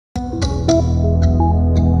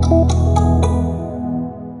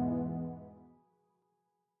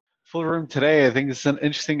Full room today. I think it's an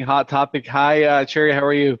interesting hot topic. Hi, Cherry. How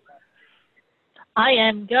are you? I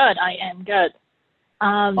am good. I am good.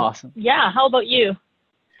 Awesome. Yeah, how about you?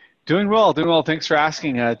 Doing well. Doing well. Thanks for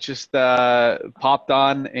asking. Just popped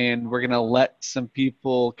on, and we're gonna let some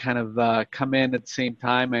people kind of come in at the same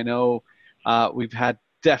time. I know we've had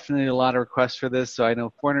definitely a lot of requests for this, so I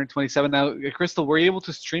know 427 now. Crystal, were you able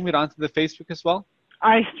to stream it onto the Facebook as well?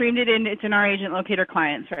 I streamed it in. It's in our Agent Locator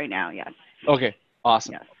clients right now. Yes. Okay.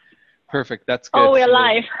 Awesome. Yes. Perfect. That's Oh, good. we're So,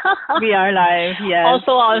 live. We are live. Yes.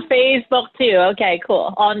 Also on Facebook too. Okay,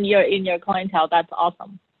 cool. In your clientele. That's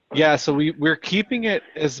awesome. yeah, so we're keeping it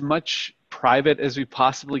as much private as we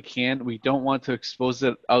possibly can. We don't want to expose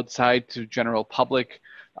it outside to general public.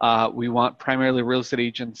 We want primarily real estate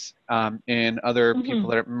agents and other people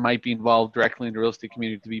that might be involved directly in the real estate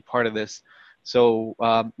community to be part of this. So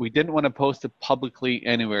we didn't want to post it publicly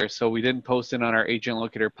anywhere. So we didn't post it on our Agent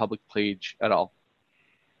Locator public page at all.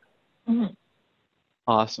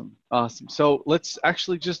 Awesome. Awesome. So let's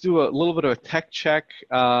actually just do a little bit of a tech check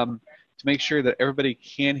to make sure that everybody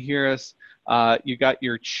can hear us. You got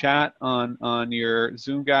your chat on your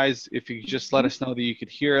Zoom, guys. If you could just let us know that you could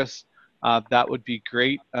hear us, that would be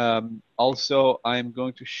great. Also, I'm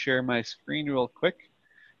going to share my screen real quick.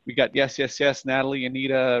 We got yes, yes, yes, Natalie,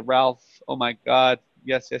 Anita, Ralph. Oh my God.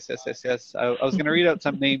 Yes, yes, yes, yes, yes. I was going to read out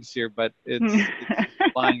some names here, but it's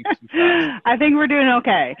flying too fast. I think we're doing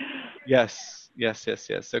okay. Yes, yes, yes,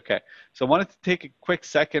 yes. Okay. So I wanted to take a quick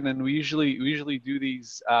second, and we usually do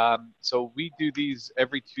these. So we do these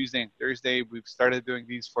every Tuesday and Thursday. We've started doing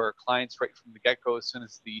these for our clients right from the get-go as soon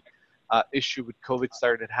as the issue with COVID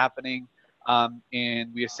started happening.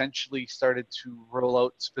 And we essentially started to roll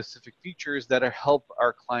out specific features that help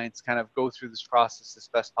our clients kind of go through this process as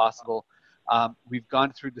best possible. We've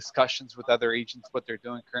gone through discussions with other agents, what they're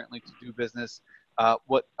doing currently to do business,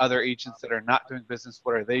 what other agents that are not doing business,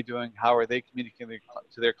 what are they doing, how are they communicating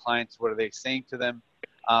to their clients, what are they saying to them,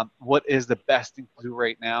 what is the best thing to do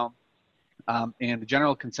right now. And the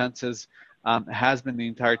general consensus has been the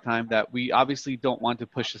entire time that we obviously don't want to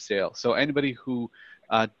push a sale. So anybody who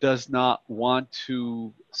does not want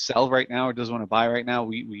to sell right now or doesn't want to buy right now,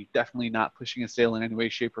 we definitely not pushing a sale in any way,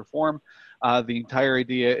 shape, or form. The entire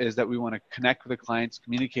idea is that we want to connect with the clients,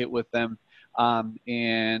 communicate with them,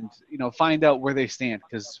 and find out where they stand.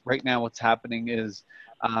 Because right now what's happening is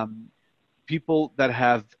people that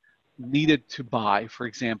have needed to buy, for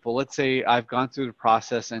example, let's say I've gone through the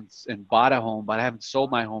process and bought a home, but I haven't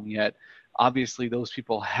sold my home yet. Obviously, those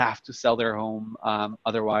people have to sell their home.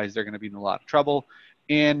 Otherwise, they're going to be in a lot of trouble.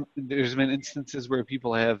 And there's been instances where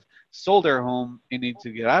people have sold their home and need to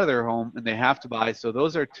get out of their home and they have to buy. So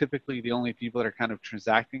those are typically the only people that are kind of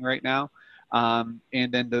transacting right now. And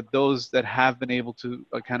then those that have been able to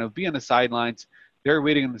kind of be on the sidelines, they're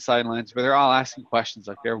waiting on the sidelines, but they're all asking questions.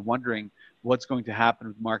 Like they're wondering what's going to happen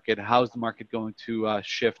with the market. How's the market going to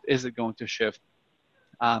shift? Is it going to shift?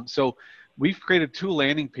 So we've created 2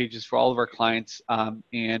 landing pages for all of our clients.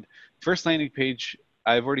 And first landing page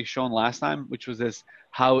I've already shown last time, which was this: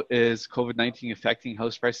 how is COVID-19 affecting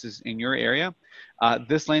house prices in your area?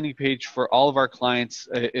 This landing page for all of our clients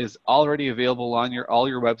is already available on all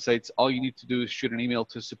your websites. All you need to do is shoot an email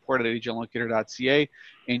to support@agentlocator.ca,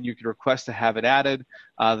 and you can request to have it added.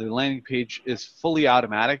 The landing page is fully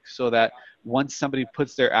automatic, so that once somebody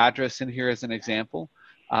puts their address in here as an example,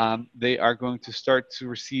 they are going to start to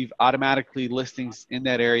receive automatically listings in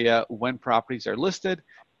that area when properties are listed.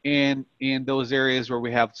 And in those areas where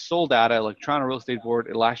we have sold data, like Toronto Real Estate Board,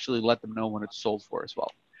 it'll actually let them know when it's sold for as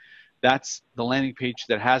well. That's the landing page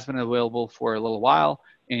that has been available for a little while,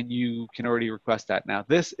 and you can already request that. Now,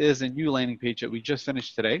 this is a new landing page that we just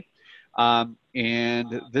finished today.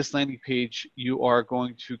 And this landing page, you are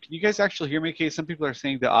going to, can you guys actually hear me? Okay, some people are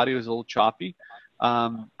saying the audio is a little choppy.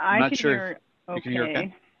 I'm not sure if you can hear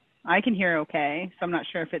okay. I can hear okay, so I'm not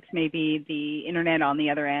sure if it's maybe the internet on the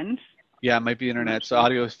other end. Yeah, it might be internet. So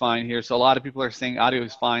audio is fine here. So a lot of people are saying audio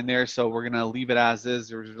is fine there. So we're going to leave it as is.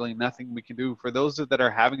 There's really nothing we can do. For those that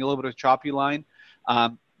are having a little bit of choppy line,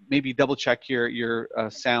 maybe double check your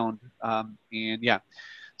sound. And yeah.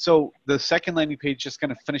 So the second landing page, just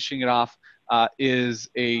kind of finishing it off, is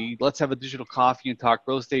let's have a digital coffee and talk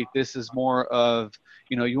real estate. This is more of,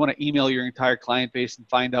 you want to email your entire client base and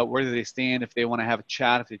find out where do they stand, if they want to have a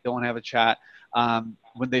chat, if they don't want to have a chat.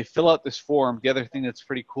 When they fill out this form, the other thing that's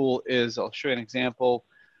pretty cool is, I'll show you an example,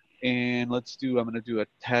 and I'm going to do a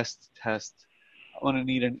test. I want to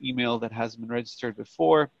need an email that hasn't been registered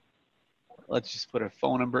before. Let's just put a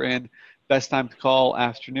phone number in. Best time to call,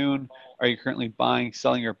 afternoon. Are you currently buying,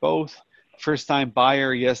 selling, or both? First time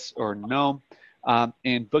buyer, yes or no.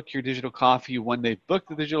 and book your digital coffee. When they book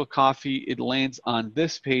the digital coffee, it lands on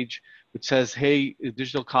this page, which says, hey, the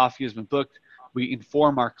digital coffee has been booked. We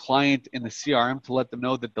inform our client in the CRM to let them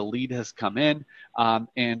know that the lead has come in,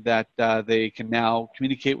 and that they can now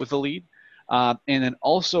communicate with the lead. And then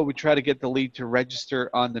also we try to get the lead to register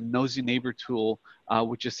on the Nosy Neighbor tool,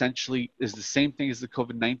 which essentially is the same thing as the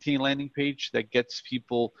COVID-19 landing page that gets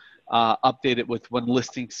people updated with when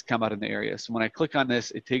listings come out in the area. So when I click on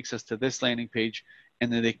this, it takes us to this landing page, and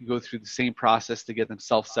then they can go through the same process to get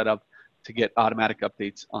themselves set up to get automatic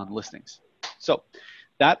updates on listings. So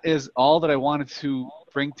that is all that I wanted to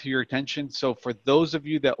bring to your attention. So for those of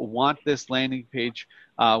you that want this landing page,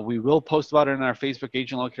 we will post about it in our Facebook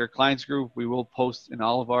Agent Locator Clients group. We will post in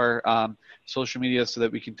all of our social media so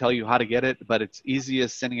that we can tell you how to get it. But it's easy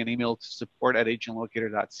as sending an email to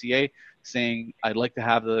support@agentlocator.ca saying, I'd like to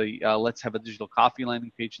have the Let's Have a Digital Coffee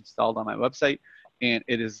landing page installed on my website. And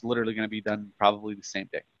it is literally going to be done probably the same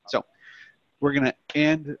day. So we're going to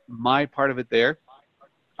end my part of it there.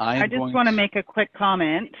 I just want to make a quick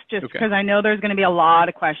comment, just Okay. because I know there's going to be a lot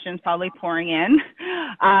of questions probably pouring in.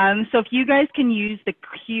 So if you guys can use the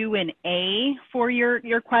Q&A for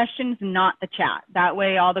your questions, not the chat. That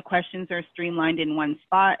way all the questions are streamlined in one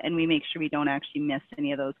spot, and we make sure we don't actually miss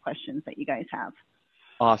any of those questions that you guys have.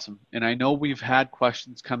 Awesome. And I know we've had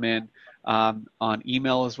questions come in on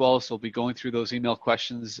email as well, so we'll be going through those email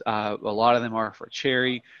questions. A lot of them are for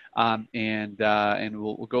Cherry, and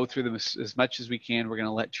we'll go through them as much as we can. We're going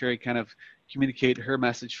to let Cherry kind of communicate her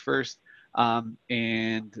message first,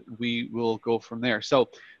 and we will go from there.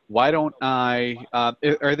 So why don't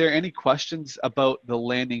are there any questions about the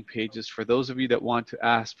landing pages? For those of you that want to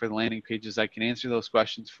ask for the landing pages, I can answer those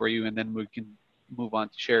questions for you, and then we can move on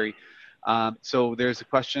to Cherry. So there's a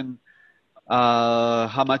question,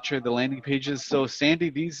 how much are the landing pages? So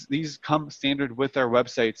Sandy, these come standard with our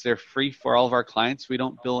websites. They're free for all of our clients. We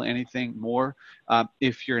don't bill anything more.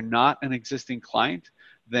 If you're not an existing client,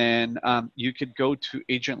 then you could go to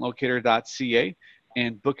agentlocator.ca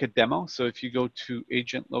and book a demo. So if you go to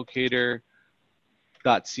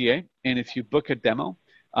agentlocator.ca, and if you book a demo,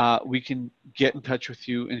 we can get in touch with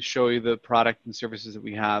you and show you the product and services that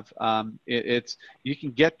we have. You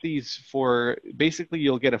can get these for, basically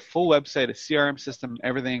you'll get a full website, a CRM system,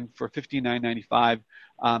 everything for $59.95.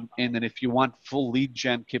 And then if you want full lead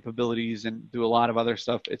gen capabilities and do a lot of other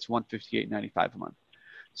stuff, it's $158.95 a month.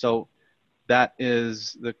 So that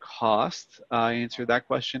is the cost. I answered that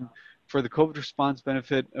question. For the COVID response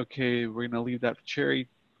benefit, okay, we're gonna leave that for Cherry.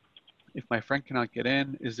 If my friend cannot get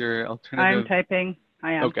in, is there alternative? I'm typing.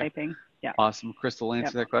 I am okay. typing. Yeah. Awesome. Crystal,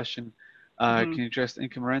 answer that question. Can you address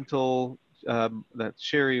income rental? That's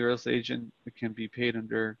Sherry, real estate agent. It can be paid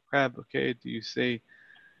under CRAB. Okay. Did you say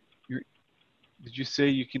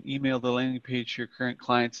you can email the landing page to your current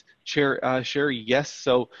clients? Sherry, yes.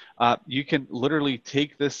 So you can literally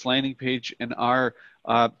take this landing page, and our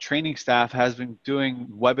training staff has been doing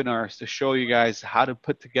webinars to show you guys how to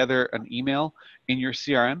put together an email in your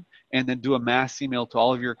CRM and then do a mass email to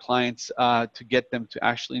all of your clients to get them to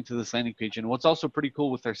actually into this landing page. And what's also pretty cool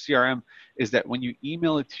with our CRM is that when you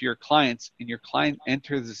email it to your clients and your client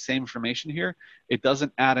enters the same information here, it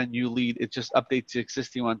doesn't add a new lead. It just updates the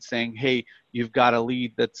existing one saying, hey, you've got a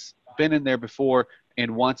lead that's been in there before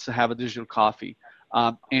and wants to have a digital coffee.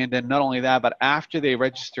 And then not only that, but after they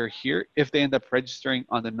register here, if they end up registering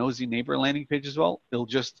on the Nosy Neighbor landing page as well, it'll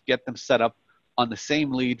just get them set up on the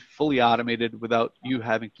same lead, fully automated, without you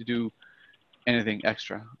having to do anything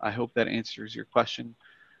extra. I hope that answers your question.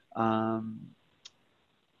 Okay,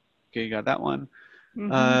 you got that one.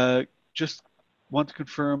 Just want to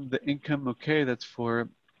confirm the income. Okay, that's for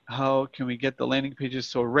how can we get the landing pages.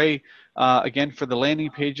 So Ray, again, for the landing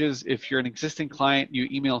pages, if you're an existing client, you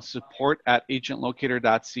email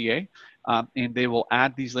support@agentlocator.ca, and they will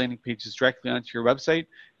add these landing pages directly onto your website.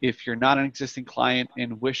 If you're not an existing client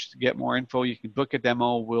and wish to get more info, you can book a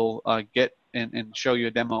demo. We'll get and show you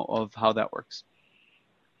a demo of how that works.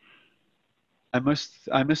 I missed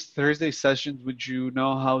Thursday sessions. Would you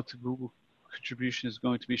know how to Google contribution is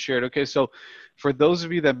going to be shared? Okay, so for those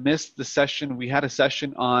of you that missed the session, we had a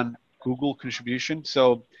session on Google contribution.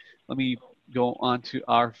 So let me go on to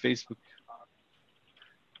our Facebook.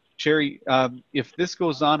 Cherry, if this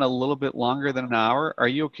goes on a little bit longer than an hour, are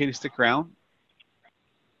you okay to stick around?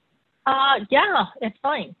 Yeah, it's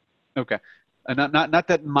fine. Okay. Not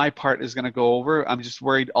that my part is going to go over. I'm just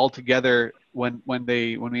worried altogether when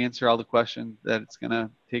we answer all the questions that it's going to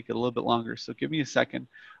take a little bit longer. So give me a second.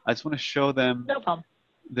 I just want to show them. No problem.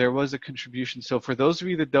 There was a contribution. So for those of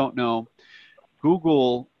you that don't know,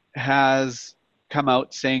 Google has come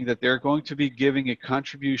out saying that they're going to be giving a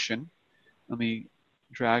contribution. Let me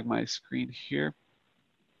drag my screen here.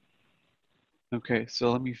 Okay,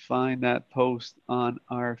 so let me find that post on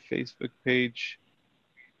our Facebook page.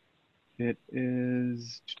 It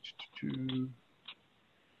is,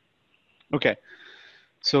 okay,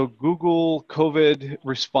 so Google COVID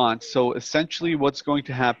response. So essentially what's going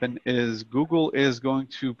to happen is Google is going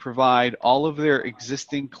to provide all of their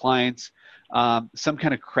existing clients some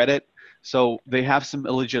kind of credit. So they have some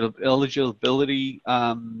eligibility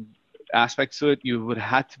aspects to it. You would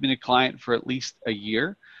have to be a client for at least a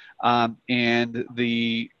year. And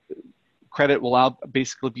the credit will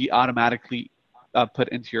basically be automatically put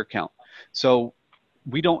into your account. So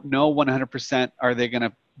we don't know 100% are they going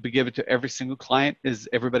to give it to every single client, is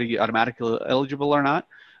everybody automatically eligible or not,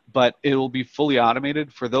 but it will be fully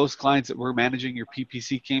automated. For those clients that we're managing your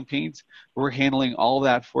PPC campaigns, we're handling all of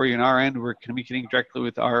that for you on our end. We're communicating directly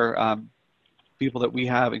with our people that we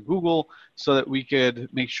have in Google so that we could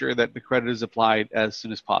make sure that the credit is applied as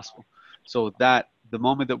soon as possible. So that the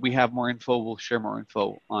moment that we have more info, we'll share more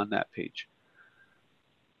info on that page.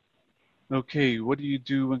 Okay, what do you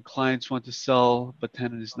do when clients want to sell but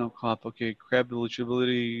tenant is no co-op? Okay, CREB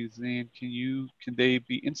eligibility, and can they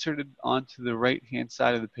be inserted onto the right-hand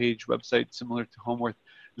side of the page website similar to Homeworth?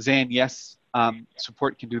 Zan, yes,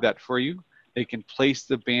 support can do that for you. They can place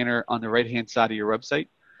the banner on the right-hand side of your website.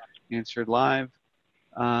 Answered live.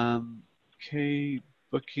 Okay,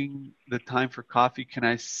 booking the time for coffee. Can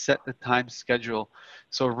I set the time schedule?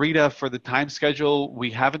 So Rita, for the time schedule,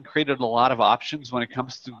 we haven't created a lot of options when it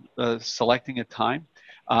comes to selecting a time.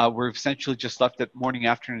 We're essentially just left it morning,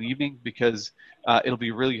 afternoon, evening because it'll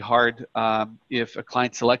be really hard if a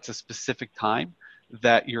client selects a specific time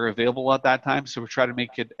that you're available at that time. So we're trying to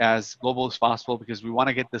make it as global as possible because we want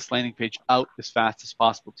to get this landing page out as fast as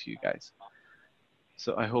possible to you guys.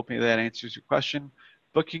 So I hope that answers your question.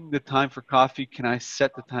 Booking the time for coffee, can I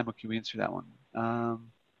set the time? Okay, we answer that one.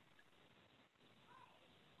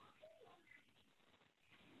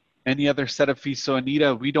 Any other setup fees? So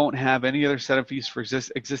Anita, we don't have any other setup fees for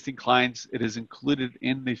existing clients. It is included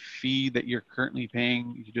in the fee that you're currently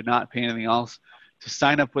paying. You do not pay anything else. To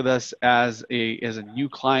sign up with us as a new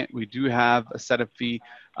client, we do have a setup fee.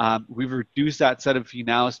 We've reduced that setup fee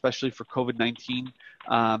now, especially for COVID-19,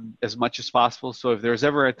 as much as possible. So if there's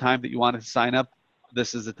ever a time that you wanted to sign up,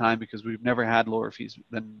 this is the time because we've never had lower fees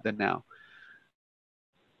than now.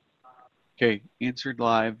 Okay, answered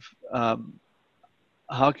live.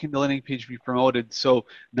 How can the landing page be promoted? So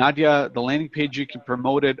Nadia, the landing page, you can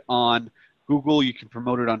promote it on Google, you can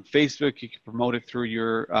promote it on Facebook, you can promote it through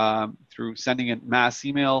your through sending a mass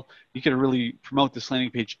email. You can really promote this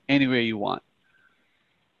landing page any way you want.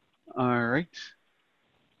 All right.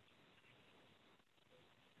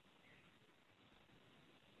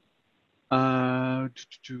 I'm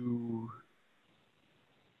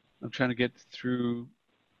trying to get through.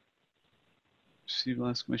 See,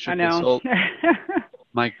 last question. I know.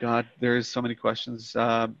 My God, there's so many questions.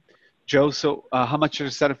 Joe, so how much are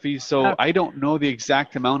the setup fees? So I don't know the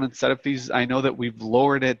exact amount of setup fees. I know that we've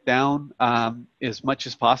lowered it down as much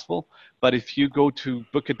as possible. But if you go to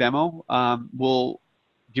book a demo, we'll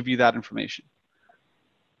give you that information.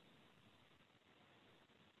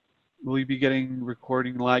 Will you be getting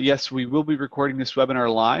recording live? Yes, we will be recording this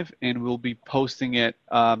webinar live, and we'll be posting it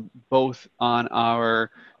both on our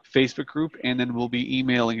Facebook group, and then we'll be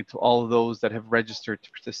emailing it to all of those that have registered to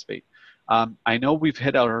participate. I know we've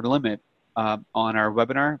hit our limit on our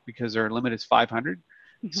webinar because our limit is 500.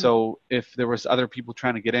 Mm-hmm. So if there was other people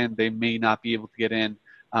trying to get in, they may not be able to get in.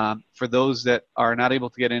 For those that are not able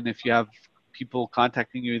to get in, if you have people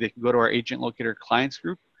contacting you, they can go to our AgentLocator clients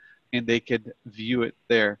group, and they could view it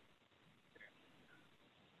there.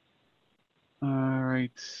 All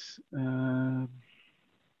right.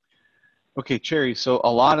 Okay, Cherry, so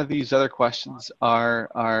a lot of these other questions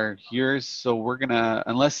are yours, so we're gonna,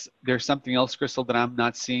 unless there's something else, Crystal, that I'm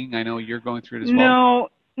not seeing, I know you're going through it as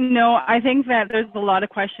well. No, I think that there's a lot of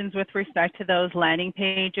questions with respect to those landing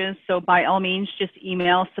pages, so by all means, just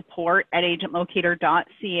email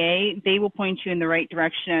support@agentlocator.ca. They will point you in the right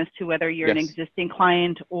direction as to whether you're an existing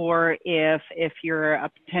client or if you're a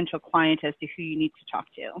potential client as to who you need to talk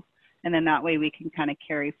to. And then that way we can kind of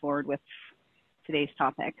carry forward with today's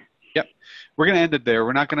topic. Yep, we're going to end it there.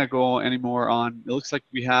 We're not going to go anymore on. It looks like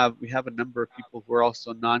we have a number of people who are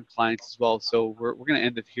also non-clients as well. So we're going to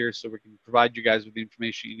end it here so we can provide you guys with the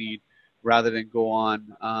information you need rather than go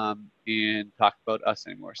on and talk about us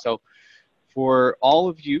anymore. So for all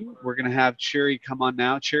of you, we're going to have Cherry come on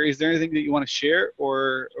now. Cherry, is there anything that you want to share,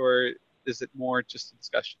 or is it more just a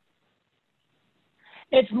discussion?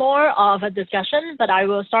 It's more of a discussion, but I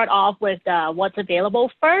will start off with what's available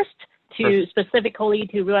first. to specifically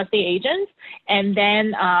to real estate agents. And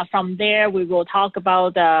then from there, we will talk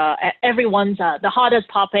about everyone's, the hottest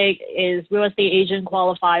topic is real estate agent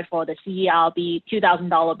qualify for the CERB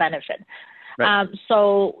 $2,000 benefit. Right.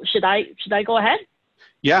 So should I go ahead?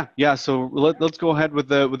 Yeah. So let's go ahead with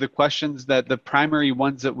the questions, that the primary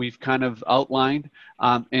ones that we've kind of outlined,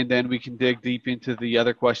 and then we can dig deep into the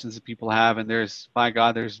other questions that people have. And there's, by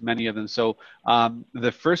God, there's many of them. So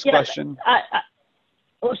the first question.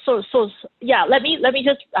 Yeah, let me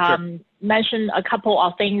just Sure. mention a couple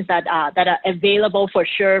of things that are available for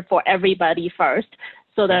sure for everybody first.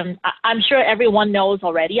 So then I'm sure everyone knows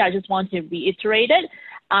already. I just want to reiterate it.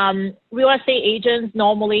 Real estate agents,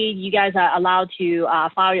 normally you guys are allowed to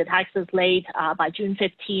file your taxes late by June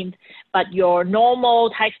 15th, but your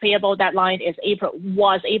normal tax payable deadline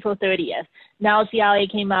was April 30th. Now CRA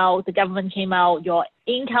came out, the government came out, your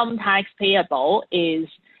income tax payable is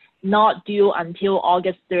not due until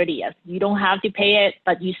August 30th. You don't have to pay it,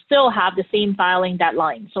 but you still have the same filing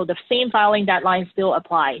deadline. So the same filing deadline still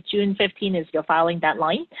apply. June 15th is your filing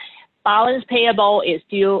deadline. Balance payable is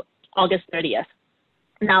due August 30th.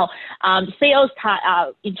 Now, sales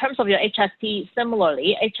in terms of your HST,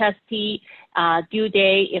 similarly, HST due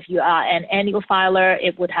date, if you are an annual filer,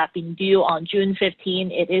 it would have been due on June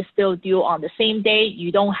 15. It is still due on the same day.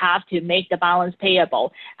 You don't have to make the balance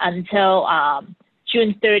payable until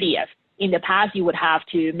June 30th. In the past, you would have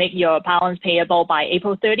to make your balance payable by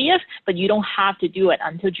April 30th, but you don't have to do it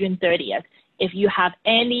until June 30th. If you have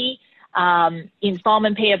any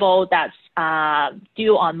installment payable that's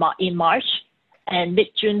due in March, and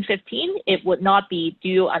mid-June 15, it would not be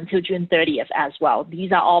due until June 30th as well.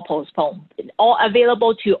 These are all postponed, all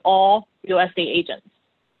available to all real estate agents.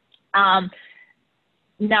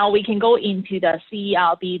 Now we can go into the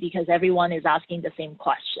CERB because everyone is asking the same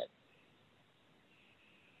question.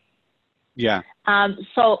 Yeah.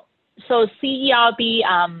 So CERB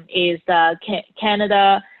is the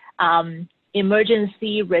Canada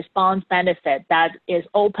Emergency Response Benefit that is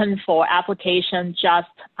open for application just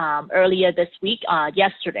earlier this week,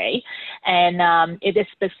 yesterday. And it is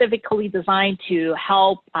specifically designed to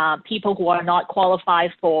help people who are not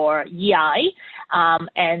qualified for EI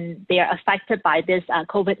and they are affected by this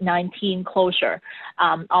COVID-19 closure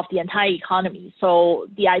of the entire economy. So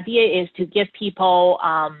the idea is to give people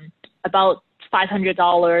about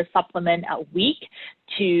 $500 supplement a week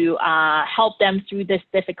to help them through this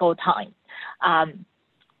difficult time.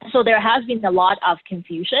 So there has been a lot of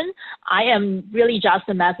confusion. I am really just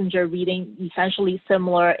a messenger reading essentially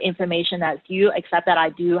similar information as you, except that I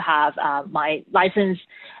do have my license.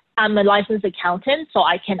 I'm a licensed accountant, so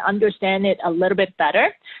I can understand it a little bit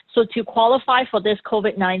better. So to qualify for this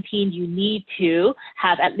COVID-19, you need to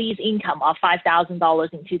have at least income of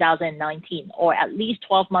 $5,000 in 2019, or at least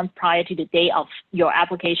 12 months prior to the date of your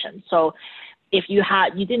application. So if you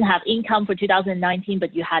didn't have income for 2019,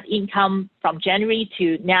 but you had income from January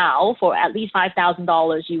to now for at least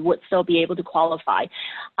 $5,000, you would still be able to qualify.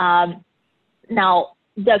 Now,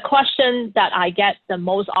 the question that I get the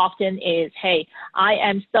most often is, hey, I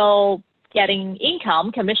am still getting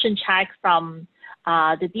income, commission checks from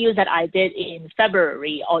the deals that I did in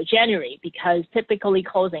February or January, because typically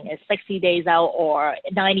closing is 60 days out or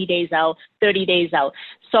 90 days out, 30 days out.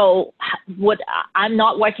 So I'm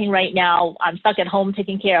not working right now. I'm stuck at home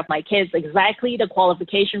taking care of my kids. Exactly the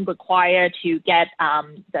qualification required to get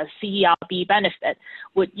the CERB benefit.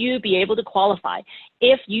 Would you be able to qualify?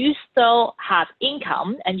 If you still have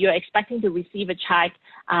income and you're expecting to receive a check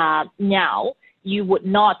now, you would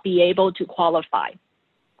not be able to qualify.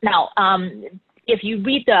 Now, if you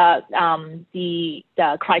read the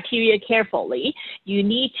criteria carefully, you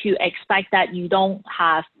need to expect that you don't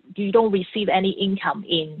receive any income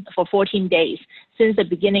for 14 days since the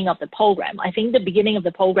beginning of the program. I think the beginning of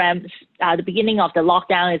the program, the beginning of the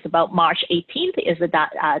lockdown is about March 18th is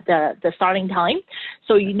the starting time.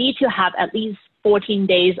 So you need to have at least 14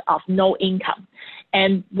 days of no income.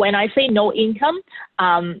 And when I say no income,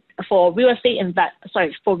 for real estate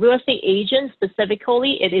agents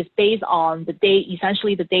specifically, it is based on the day,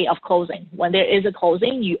 essentially the day of closing. When there is a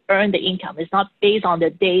closing, you earn the income. It's not based on the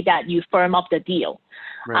day that you firm up the deal.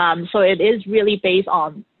 Right. So it is really based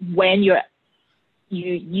on when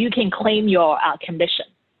you can claim your commission.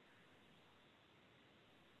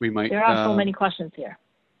 There are so many questions here.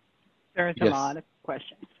 There's a lot of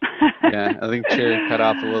questions. Yeah, I think Cherry cut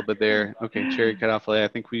off a little bit there. Okay, Cherry cut off. I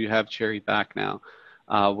think we have Cherry back now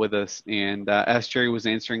with us. And as Cherry was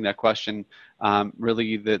answering that question,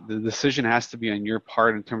 really the decision has to be on your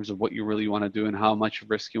part in terms of what you really want to do and how much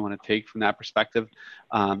risk you want to take from that perspective.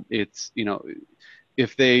 It's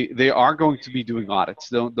if they are going to be doing audits,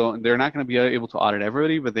 they're not going to be able to audit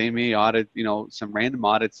everybody, but they may audit, you know, some random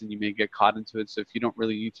audits, and you may get caught into it. So if you don't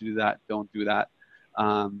really need to do that, don't do that.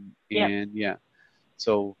 And yeah,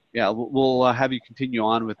 so yeah, we'll have you continue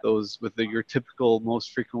on with those, with your typical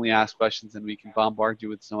most frequently asked questions, and we can bombard you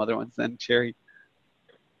with some other ones then, Cherry.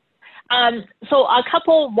 So a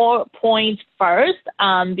couple more points first,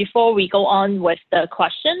 before we go on with the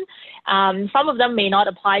question. Some of them may not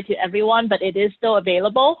apply to everyone, but it is still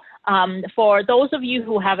available. For those of you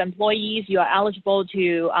who have employees, you are eligible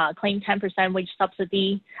to claim 10% wage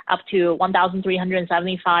subsidy up to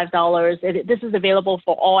 $1,375. This is available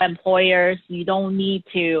for all employers. You don't need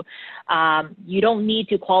to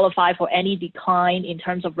qualify for any decline in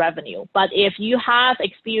terms of revenue. But if you have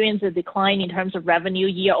experienced a decline in terms of revenue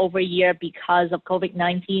year over year because of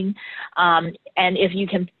COVID-19, and if you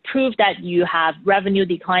can prove that you have revenue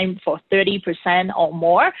decline for 30% or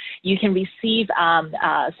more, you can receive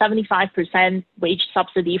 75% wage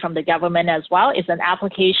subsidy from the government as well. It's an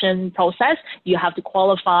application process. You have to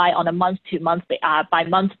qualify on a month-to-month by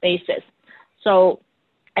month basis. So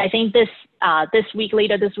I think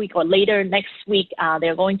later this week or later next week,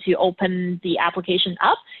 they're going to open the application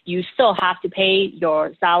up. You still have to pay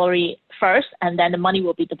your salary first, and then the money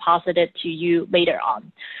will be deposited to you later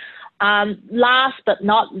on. Last but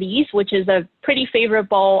not least, which is a pretty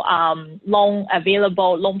favorable loan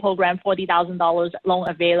program, $40,000 loan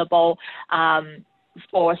available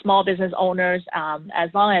for small business owners. As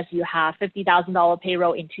long as you have $50,000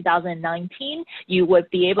 payroll in 2019, you would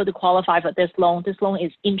be able to qualify for this loan. This loan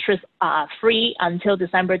is interest free until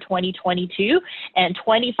December 2022, and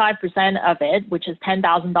 25% of it, which is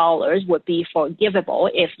 $10,000, would be forgivable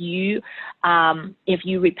if you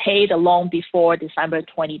repay the loan before December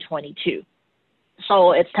 2022.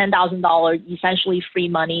 So it's $10,000 essentially free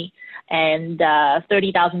money, and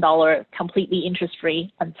 $30,000 completely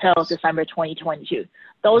interest-free until December 2022.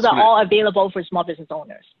 Those are all available for small business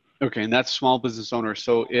owners. Okay, and that's small business owners.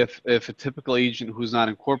 So if a typical agent who's not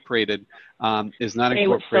incorporated is not they incorporated,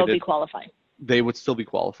 would still be qualified. They would still be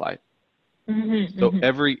qualified. Mm-hmm, So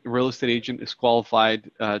every real estate agent is qualified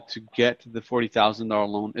to get the $40,000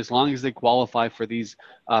 loan as long as they qualify for these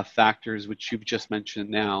factors which you've just mentioned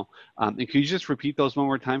now. And can you just repeat those one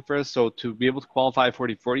more time for us? So to be able to qualify for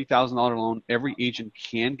the $40,000 loan, every agent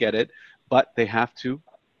can get it, but they have to?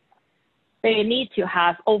 They need to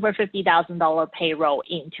have over $50,000 payroll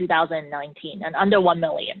in 2019 and under $1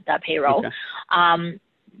 million, that payroll. Okay.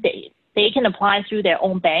 They can apply through their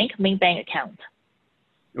own main bank account.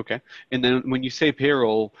 Okay. And then when you say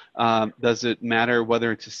payroll, does it matter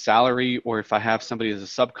whether it's a salary or if I have somebody as a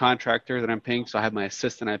subcontractor that I'm paying? So I have my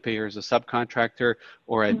assistant, I pay her as a subcontractor,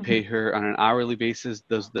 or I pay her on an hourly basis.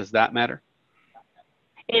 Does that matter?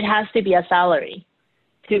 It has to be a salary.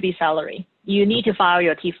 To be salary, you need to file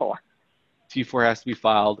your T4. T4 has to be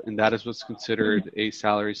filed, and that is what's considered a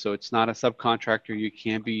salary. So it's not a subcontractor. You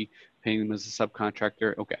can be paying them as a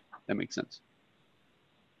subcontractor. Okay, that makes sense.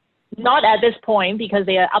 Not at this point, because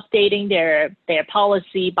they are updating their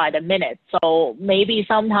policy by the minute. So maybe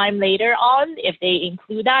sometime later on if they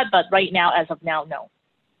include that, but right now, as of now, no.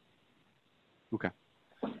 Okay.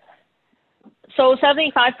 So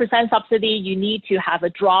 75% subsidy, you need to have a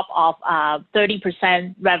drop of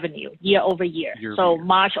 30% revenue year over year. So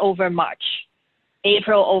March over March,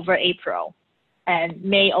 April over April, and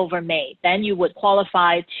May over May. Then you would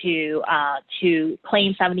qualify to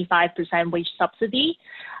claim 75% wage subsidy.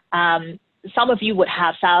 Some of you would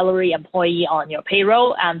have salary employee on your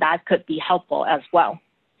payroll, and that could be helpful as well.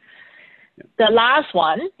 The last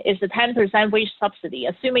one is the 10% wage subsidy.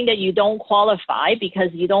 Assuming that you don't qualify because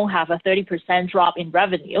you don't have a 30% drop in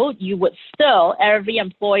revenue, you would still, every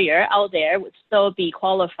employer out there would still be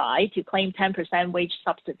qualified to claim 10% wage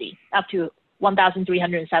subsidy up to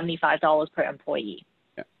 $1,375 per employee.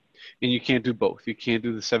 Yeah. And you can't do both. You can't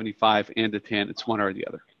do the 75 and the 10. It's one or the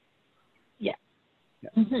other. Yeah.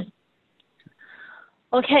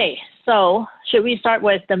 Okay, so should we start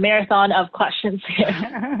with the marathon of questions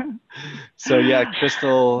here? So yeah,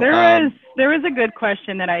 Crystal. There is a good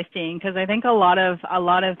question that I've seen, because I think a lot of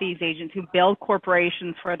these agents who build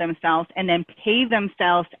corporations for themselves and then pay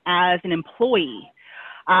themselves as an employee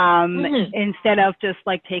instead of just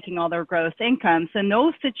like taking all their gross income. So in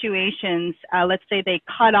those situations, let's say they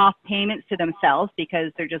cut off payments to themselves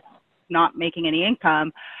because they're just not making any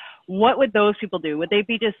income. What would those people do? Would they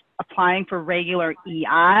be just applying for regular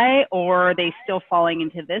EI, or are they still falling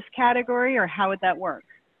into this category, or how would that work?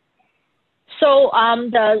 So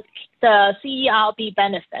the CERB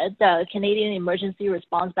benefit, the Canadian Emergency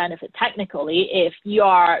Response Benefit, technically, if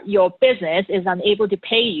your business is unable to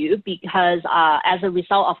pay you because as a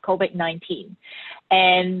result of COVID-19,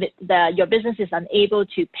 and your business is unable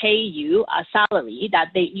to pay you a salary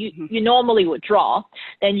that you normally would draw,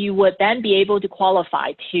 then you would then be able to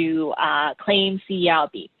qualify to claim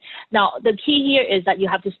CERB. Now, the key here is that you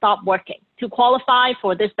have to stop working. To qualify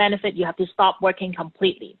for this benefit, you have to stop working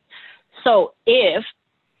completely. So if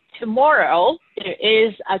tomorrow there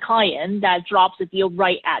is a client that drops a deal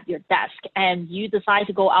right at your desk and you decide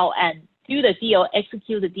to go out and do the deal,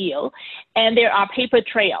 execute the deal, and there are paper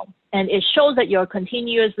trail and it shows that you're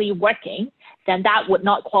continuously working, then that would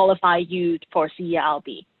not qualify you for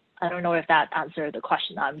CERB. I don't know if that answered the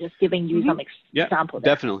question. I'm just giving you some examples.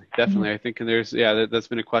 Yeah, definitely. I think that's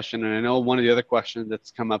been a question. And I know one of the other questions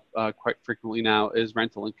that's come up quite frequently now is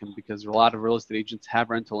rental income, because a lot of real estate agents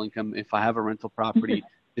have rental income. If I have a rental property,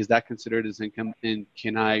 is that considered as income? And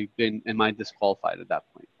am I disqualified at that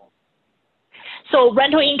point? So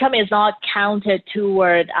rental income is not counted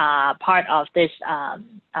toward part of this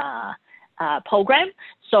program.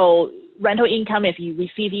 So rental income, if you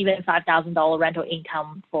receive even $5,000 rental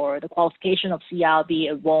income for the qualification of CERB,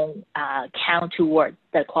 it won't count toward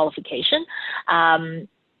the qualification.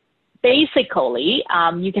 Basically,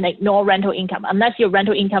 you can ignore rental income unless your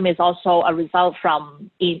rental income is also a result from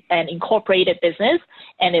an incorporated business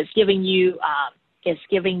and it's giving you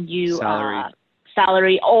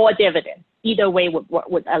salary or dividend. Either way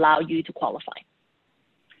would allow you to qualify.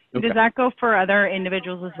 Okay. Does that go for other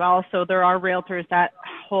individuals as well? So there are realtors that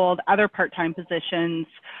hold other part-time positions,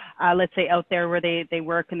 let's say out there where they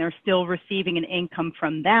work and they're still receiving an income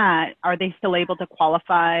from that. Are they still able to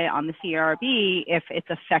qualify on the CERB if it's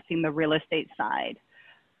affecting the real estate side?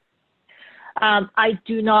 I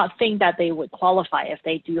do not think that they would qualify if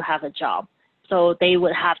they do have a job. So they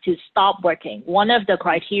would have to stop working. One of the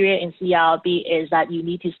criteria in CERB is that you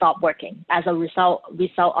need to stop working as a result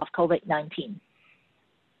of COVID-19.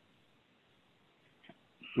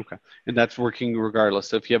 Okay, and that's working regardless.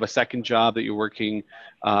 So if you have a second job that you're working,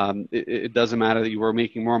 it doesn't matter that you were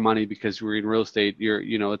making more money because you were in real estate.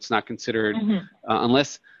 It's not considered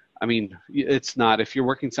unless, it's not. If you're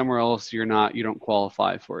working somewhere else, you don't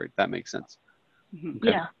qualify for it. That makes sense.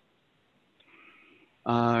 Okay. Yeah.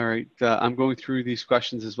 All right, I'm going through these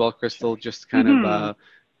questions as well, Crystal. Just kind of.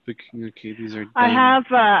 Okay, these are done. I have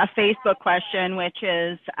a Facebook question, which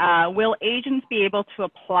is, will agents be able to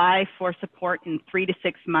apply for support in 3 to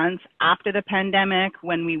 6 months after the pandemic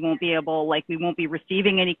when we won't be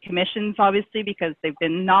receiving any commissions, obviously, because they've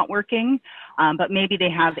been not working, but maybe they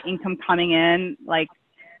have income coming in, like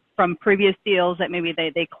from previous deals that maybe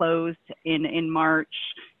they closed in March,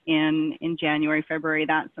 in January, February,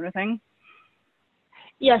 that sort of thing?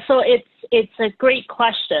 Yeah, so it's a great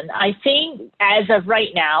question. I think as of right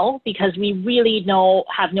now, because we really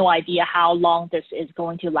have no idea how long this is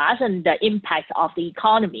going to last and the impact of the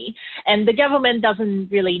economy, and the government doesn't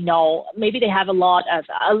really know. Maybe they have a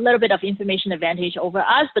little bit of information advantage over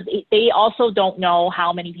us, but they also don't know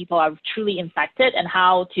how many people are truly infected and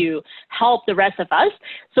how to help the rest of us.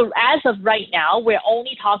 So as of right now, we're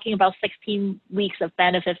only talking about 16 weeks of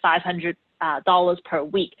benefit, $500 per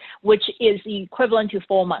week, which is equivalent to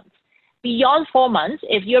 4 months. Beyond 4 months,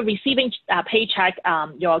 if you're receiving a paycheck,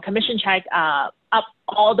 your commission check up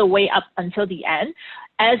all the way up until the end,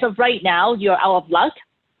 as of right now, you're out of luck.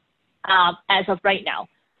 As of right now,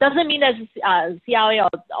 doesn't mean that CIA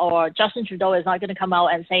or Justin Trudeau is not going to come out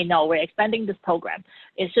and say, no, we're expanding this program.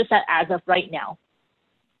 It's just that as of right now.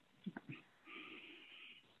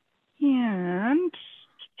 And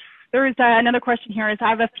there is another question here. I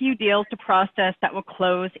have a few deals to process that will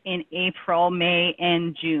close in April, May,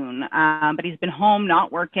 and June. But he's been home,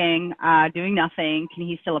 not working, doing nothing. Can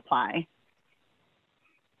he still apply?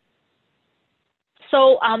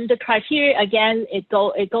 So the criteria, again, it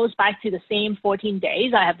goes back to the same 14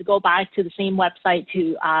 days. I have to go back to the same website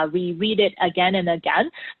to reread it again and again.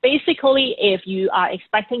 Basically, if you are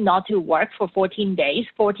expecting not to work for 14 days,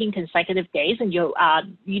 14 consecutive days, and you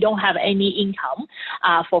don't have any income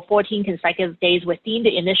for 14 consecutive days within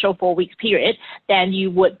the initial 4 weeks period, then you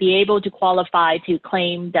would be able to qualify to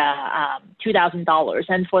claim the $2,000.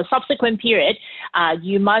 And for subsequent period,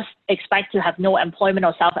 you must expect to have no employment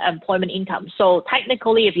or self-employment income. So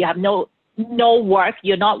technically, if you have no work,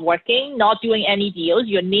 you're not working, not doing any deals,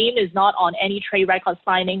 your name is not on any trade record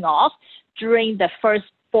signing off during the first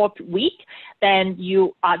 4th week, then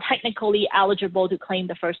you are technically eligible to claim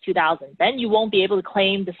the first $2,000. Then you won't be able to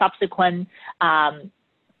claim the subsequent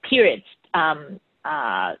periods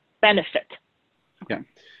benefit. Okay.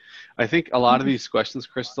 I think a lot of these questions,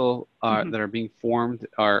 Crystal, that are being formed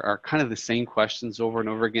are kind of the same questions over and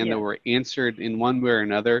over again that were answered in one way or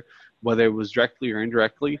another, whether it was directly or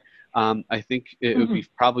indirectly. I think it would be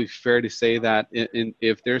probably fair to say that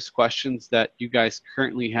if there's questions that you guys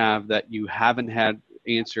currently have that you haven't had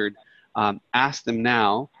answered, ask them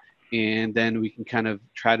now, and then we can kind of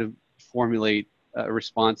try to formulate a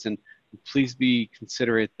response. And please be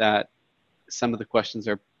considerate that some of the questions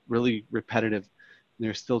are really repetitive.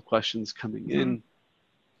 There's still questions coming in.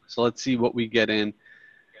 So let's see what we get in.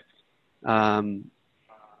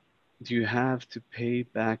 Do you have to pay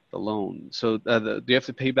back the loan? So do you have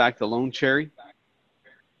to pay back the loan, Cherry?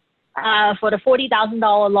 For the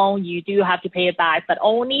 $40,000 loan, you do have to pay it back, but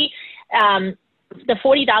only the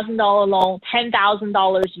 $40,000 loan,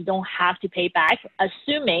 $10,000 you don't have to pay back,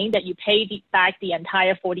 assuming that you pay back the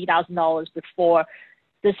entire $40,000 before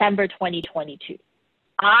December 2022.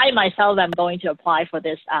 I myself am going to apply for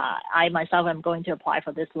this. I'm going to apply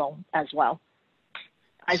for this loan as well.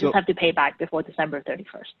 I just have to pay back before December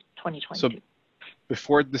 31st, 2022. So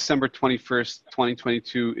before December 21st,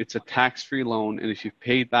 2022, it's a tax-free loan, and if you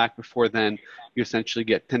pay back before then, you essentially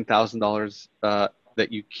get $10,000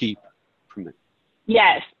 that you keep from it.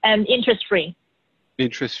 Yes, and interest-free.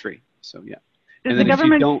 Interest-free. So yeah. Does the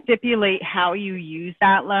government stipulate how you use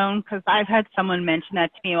that loan? Because I've had someone mention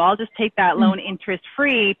that to me. Well, I'll just take that loan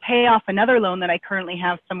interest-free, pay off another loan that I currently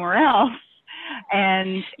have somewhere else,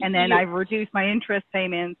 and then I've reduced my interest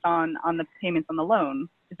payments on the payments on the loan.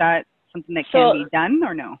 Is that something that can be done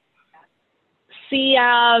or no? See,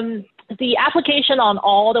 the application on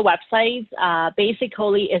all the websites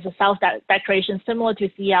basically is a self-declaration similar to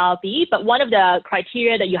CRB, but one of the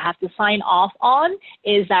criteria that you have to sign off on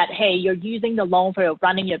is that, hey, you're using the loan for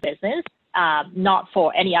running your business, not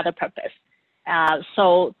for any other purpose.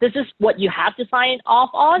 So this is what you have to sign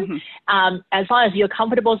off on. As long as you're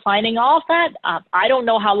comfortable signing off that, I don't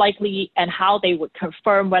know how likely and how they would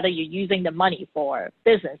confirm whether you're using the money for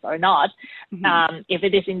business or not. If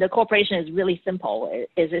it is in the corporation, it's really simple.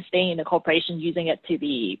 Is it staying in the corporation using it to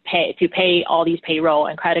pay all these payroll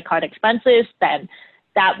and credit card expenses? Then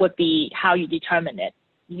that would be how you determine it.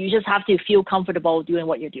 You just have to feel comfortable doing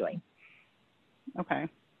what you're doing. Okay.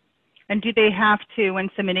 And do they have to, when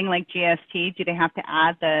submitting like GST, do they have to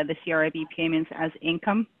add the CRB payments as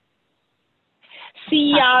income?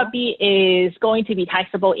 CRB is going to be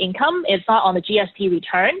taxable income. It's not on the GST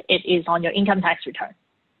return. It is on your income tax return.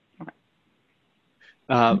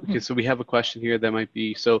 Okay, so we have a question here that might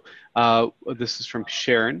be, so this is from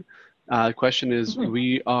Sharon. The question is,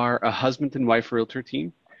 we are a husband and wife realtor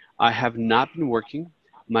team. I have not been working.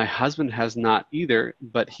 My husband has not either,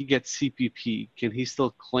 but he gets CPP. Can he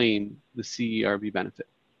still claim the CERB benefit?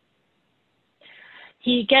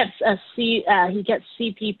 He gets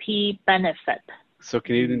CPP benefit. So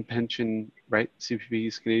Canadian pension, right? CPP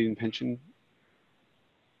is Canadian pension.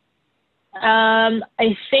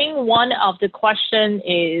 I think one of the question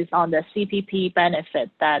is on the CPP benefit.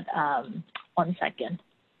 That 1 second.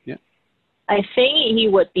 Yeah. I think he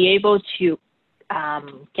would be able to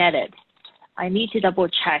get it. I need to double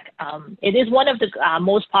check. It is one of the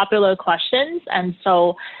most popular questions, and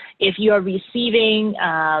so if you are receiving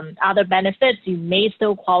other benefits, you may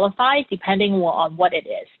still qualify depending on what it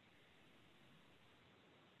is.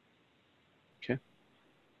 Okay.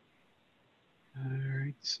 All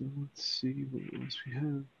right. So let's see what else we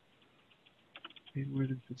have. Paid more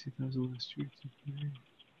than $50,000 last year.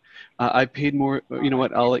 I paid more. You know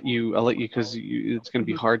what? I'll let you because it's going to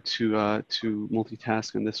be hard to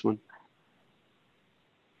multitask on this one.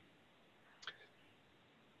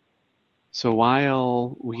 So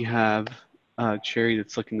while we have Cherry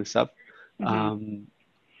that's looking this up,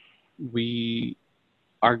 we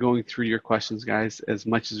are going through your questions, guys, as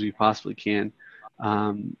much as we possibly can.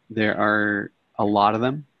 There are a lot of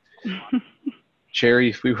them. Cherry,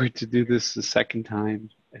 if we were to do this a second time,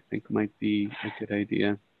 I think might be a good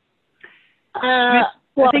idea.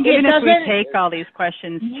 Well, I think even if we take all these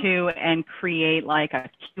questions too and create like a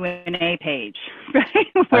Q&A page,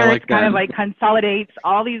 right? Where it kind of like consolidates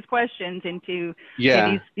all these questions into,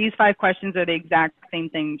 these 5 questions are the exact same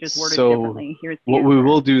thing, just worded differently. Here's the answer. We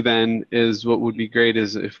will do then is what would be great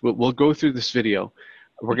is if we'll go through this video,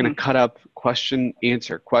 we're going to cut up question,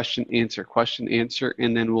 answer, question, answer, question, answer,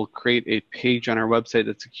 and then we'll create a page on our website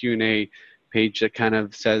that's a Q&A page that kind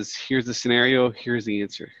of says, here's the scenario, here's the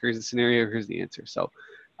answer. Here's the scenario, here's the answer. So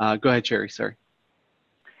go ahead, Cherry, sorry.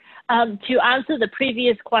 To answer the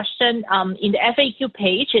previous question, in the FAQ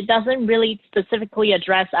page, it doesn't really specifically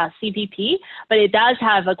address CPP, but it does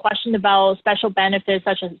have a question about special benefits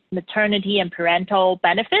such as maternity and parental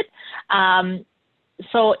benefit.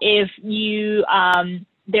 So if you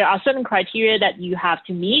there are certain criteria that you have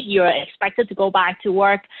to meet. You're expected to go back to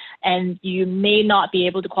work, and you may not be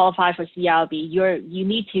able to qualify for CRB. You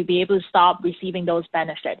need to be able to stop receiving those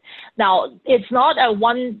benefits. Now, it's not a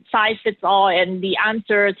one-size-fits-all, and the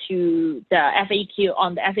answer to the FAQ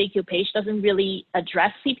on the FAQ page doesn't really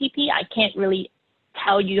address CPP. I can't really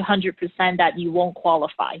tell you 100% that you won't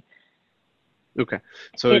qualify. Okay,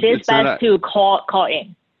 so it is best to call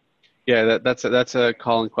in. Yeah, that's a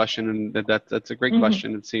call-in question, and that's a great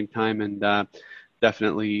question at the same time, and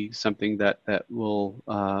definitely something that will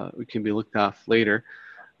can be looked off later.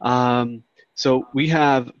 So we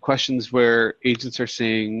have questions where agents are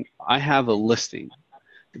saying, I have a listing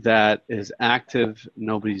that is active,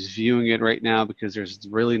 nobody's viewing it right now because there's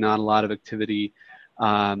really not a lot of activity,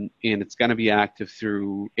 and it's going to be active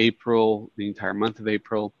through April, the entire month of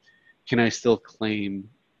April. Can I still claim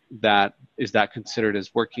that? Is that considered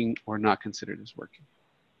as working or not considered as working?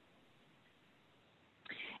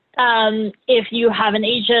 If you have an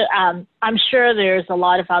agent, I'm sure there's a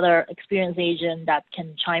lot of other experienced agents that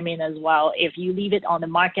can chime in as well. If you leave it on the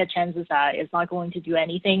market, chances are it's not going to do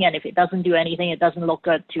anything. And if it doesn't do anything, it doesn't look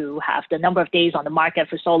good to have the number of days on the market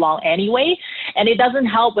for so long anyway. And it doesn't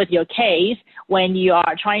help with your case when you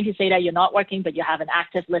are trying to say that you're not working, but you have an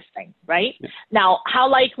active listing, right? Yeah. Now, how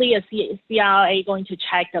likely is CRA going to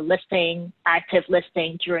check the listing, active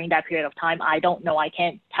listing during that period of time? I don't know. I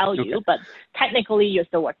can't tell you, but technically you're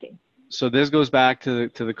still working. So this goes back to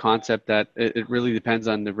the concept that it really depends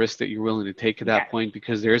on the risk that you're willing to take at that point,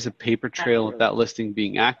 because there is a paper trail of that listing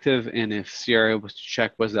being active, and if CRA was to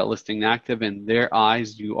check was that listing active, in their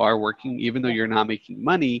eyes you are working, even though you're not making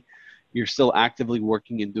money, you're still actively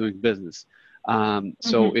working and doing business.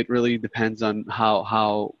 So it really depends on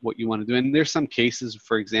what you want to do. And there's some cases,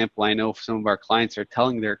 for example, I know some of our clients are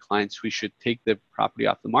telling their clients we should take the property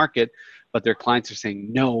off the market, but their clients are saying,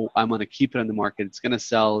 no, I'm going to keep it on the market. It's going to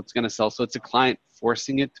sell. It's going to sell. So it's a client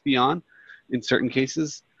forcing it to be on in certain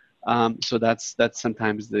cases. So that's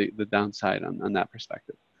sometimes the downside on that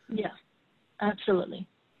perspective. Yeah, absolutely.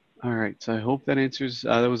 All right. So I hope that answers,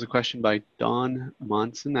 that was a question by Dawn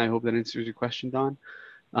Monson. I hope that answers your question, Dawn.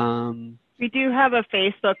 We do have a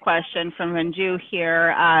Facebook question from Ranju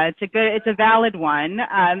here. It's a valid one.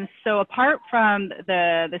 So apart from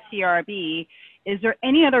the CRB, is there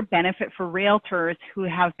any other benefit for realtors who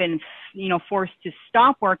have been, forced to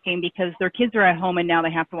stop working because their kids are at home and now they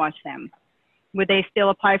have to watch them? Would they still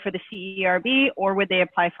apply for the CERB, or would they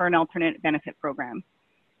apply for an alternate benefit program?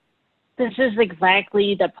 This is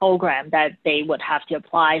exactly the program that they would have to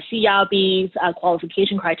apply. CRB's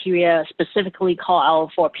qualification criteria specifically call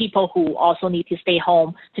out for people who also need to stay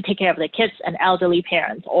home to take care of their kids and elderly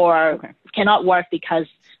parents, or cannot work because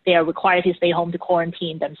they are required to stay home to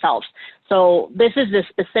quarantine themselves. So this is the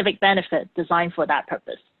specific benefit designed for that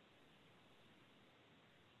purpose.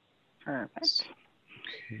 Perfect.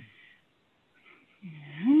 Okay.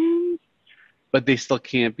 But they still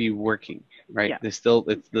can't be working, right? Yeah. This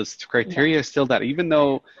criteria is still that, even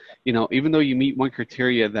though you meet one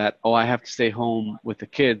criteria that, I have to stay home with the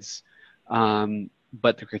kids,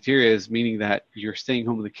 but the criteria is meaning that you're staying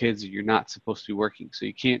home with the kids and you're not supposed to be working. So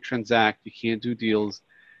you can't transact, you can't do deals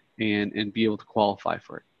and be able to qualify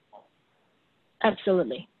for it.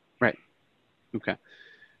 Absolutely. Right. Okay.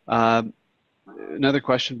 Another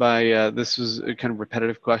question by, this was a kind of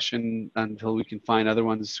repetitive question until we can find other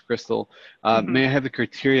ones, Crystal. May I have the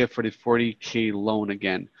criteria for the 40K loan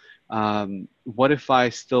again? What if I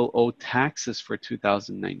still owe taxes for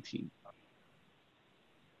 2019?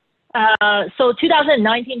 So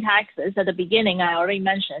 2019 taxes at the beginning, I already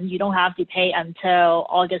mentioned, you don't have to pay until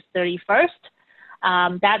August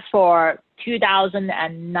 31st. That's for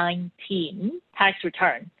 2019 tax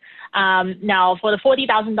return. Now, for the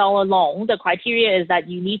 $40,000 loan, the criteria is that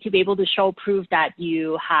you need to be able to show proof that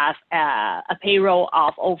you have a payroll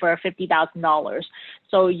of over $50,000.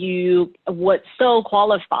 So you would still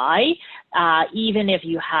qualify even if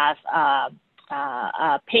you have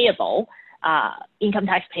payable, income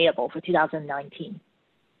tax payable for 2019.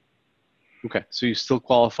 Okay, so you still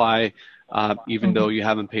qualify even though you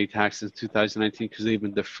haven't paid taxes in 2019 because they've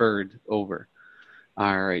been deferred over.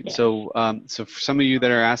 All right. Yeah. So for some of you that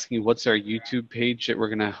are asking, what's our YouTube page that we're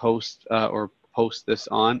going to host or post this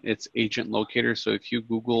on? It's Agent Locator. So if you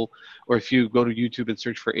Google or if you go to YouTube and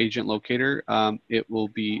search for Agent Locator, it will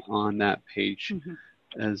be on that page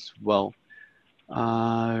as well.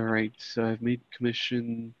 All right. So I've made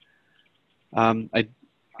commission.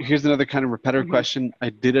 Here's another kind of repetitive question.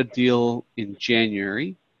 I did a deal in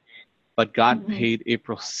January, but got paid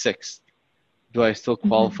April 6th. Do I still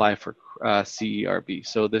qualify for CERB.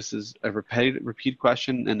 So this is a repeat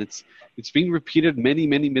question, and it's being repeated many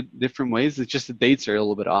different ways. It's just the dates are a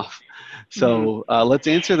little bit off. So let's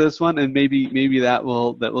answer this one, and maybe that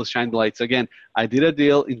will shine the light. So again, I did a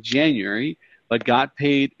deal in January, but got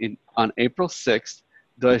paid on April 6th.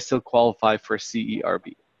 Do I still qualify for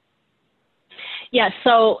CERB? Yes,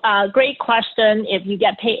 so great question. If you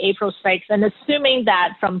get paid April 6th, and assuming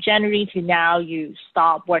that from January to now you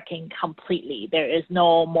stop working completely, there is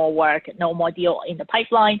no more work, no more deal in the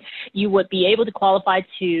pipeline, you would be able to qualify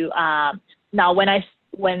to, now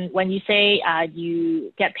when you say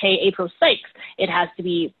you get paid April 6th, it has to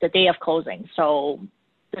be the day of closing. So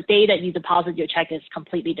the day that you deposit your check is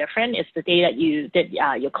completely different. It's the day that you did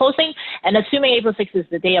your closing. And assuming April 6th is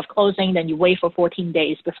the day of closing, then you wait for 14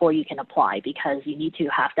 days before you can apply, because you need to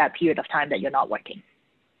have that period of time that you're not working.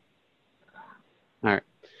 All right.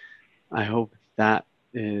 I hope that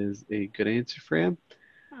is a good answer for you.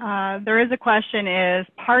 There is a question, is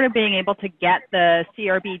part of being able to get the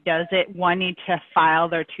CRB, does it one need to file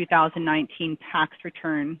their 2019 tax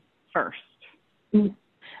return first?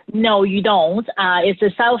 No, you don't. It's a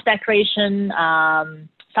self-declaration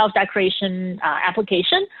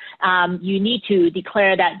application. You need to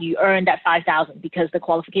declare that you earned that $5,000, because the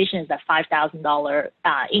qualification is that $5,000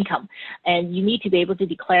 income, and you need to be able to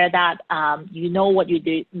declare that you know what you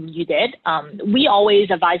did. We always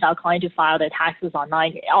advise our client to file their taxes on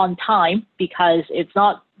time, because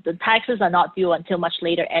the taxes are not due until much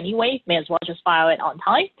later anyway. May as well just file it on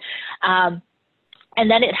time. And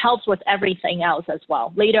then it helps with everything else as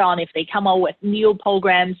well. Later on, if they come out with new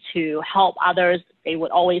programs to help others, they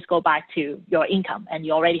would always go back to your income, and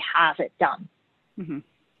you already have it done.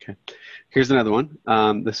 Okay. Here's another one.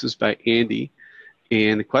 This is by Andy.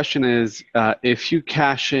 And the question is, if you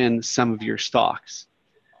cash in some of your stocks,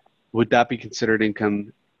 would that be considered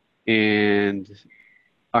income? And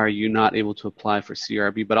are you not able to apply for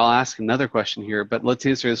CRB? But I'll ask another question here, but let's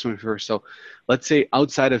answer this one first. So let's say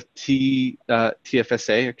outside of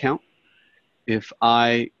TFSA account, if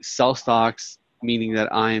I sell stocks, meaning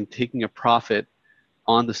that I am taking a profit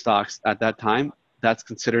on the stocks at that time, that's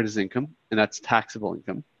considered as income, and that's taxable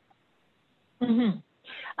income.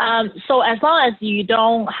 So as long as you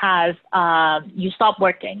don't have, you stop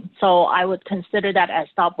working, so I would consider that as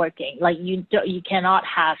stop working. Like you cannot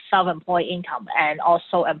have self-employed income and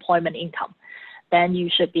also employment income, then you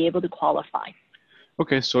should be able to qualify.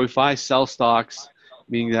 Okay, so if I sell stocks,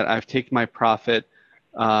 meaning that I've taken my profit,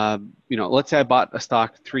 let's say I bought a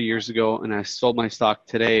stock 3 years ago and I sold my stock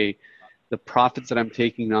today, the profits that I'm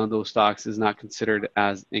taking on those stocks is not considered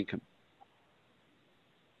as income.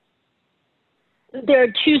 There are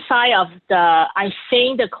two sides of I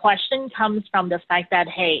think the question comes from the fact that,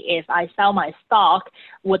 hey, if I sell my stock,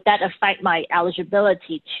 would that affect my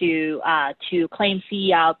eligibility to claim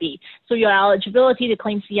CERB? So your eligibility to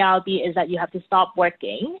claim CERB is that you have to stop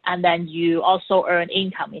working, and then you also earn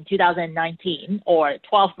income in 2019 or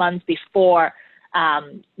 12 months before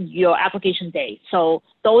your application date. So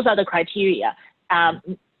those are the criteria.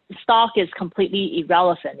 Stock is completely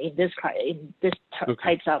irrelevant in this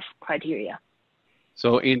types of criteria.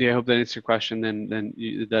 So Andy, I hope that answers your question. Then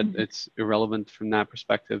it's irrelevant from that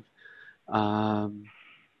perspective. Just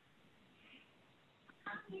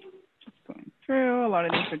going through, a lot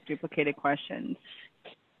of these are duplicated questions.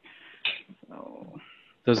 So,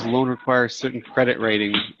 does the loan require a certain credit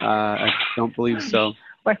rating? I don't believe so.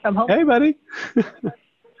 Work from home. Hey, buddy.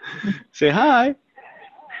 Say hi.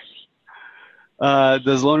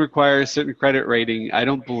 Does loan require a certain credit rating? I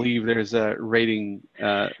don't believe there's a rating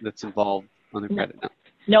that's involved on the credit now.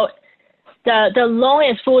 No, the loan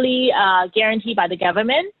is fully guaranteed by the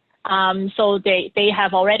government. So they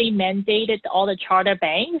have already mandated all the charter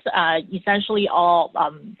banks, essentially all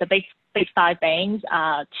the big five banks,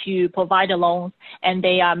 to provide the loans, and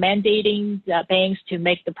they are mandating the banks to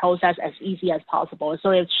make the process as easy as possible.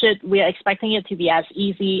 So we are expecting it to be as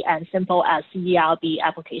easy and simple as CERB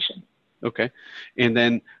application. Okay, and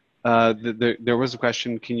then there was a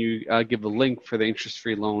question, can you give a link for the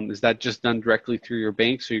interest-free loan? Is that just done directly through your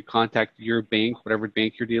bank? So you contact your bank, whatever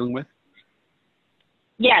bank you're dealing with?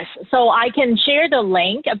 Yes, so I can share the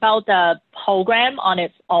link about the program on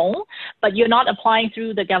its own, but you're not applying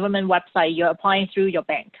through the government website, you're applying through your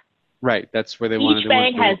bank. Right, that's where they want to do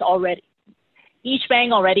it. Each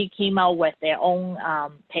bank already came out with their own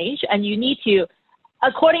page, and you need to,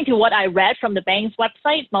 according to what I read from the bank's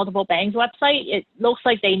website, multiple banks' website, it looks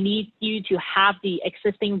like they need you to have the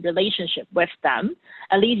existing relationship with them.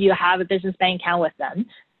 At least you have a business bank account with them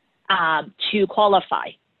to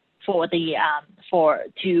qualify for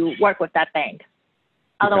to work with that bank.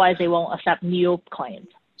 Otherwise, they won't accept new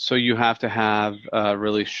clients. So you have to have a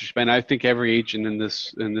relationship, and I think every agent in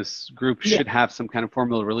this group should have some kind of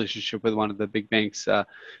formal relationship with one of the big banks, and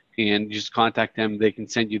you just contact them. They can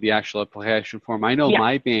send you the actual application form. I know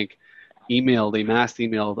my bank mass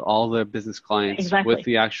emailed all the business clients with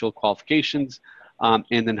the actual qualifications,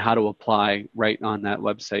 and then how to apply right on that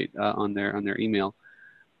website on their email.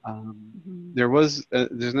 There's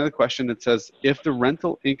another question that says, if the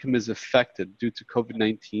rental income is affected due to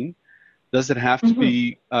COVID-19, does it have to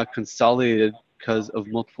be consolidated because of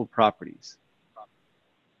multiple properties?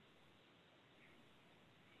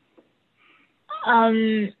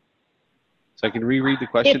 So I can reread the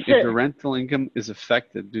question. If the rental income is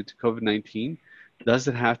affected due to COVID-19, does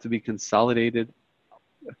it have to be consolidated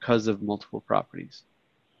because of multiple properties?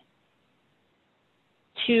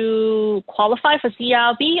 To qualify for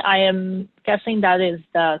CRB, I am guessing that is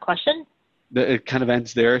the question. It kind of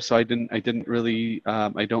ends there, so I didn't really,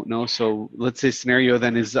 I don't know. So let's say scenario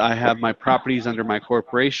then is I have my properties under my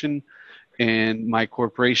corporation, and my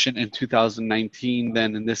corporation in 2019,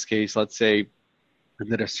 then in this case, let's say I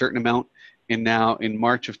did a certain amount, and now in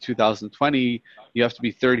March of 2020, you have to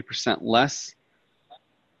be 30% less.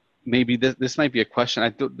 Maybe this might be a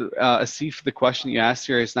question. A C for the question you asked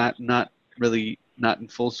here is not in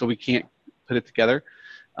full, so we can't put it together.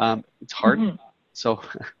 It's hard. So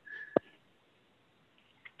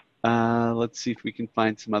let's see if we can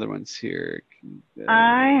find some other ones here.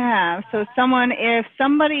 I have. So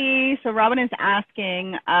Robin is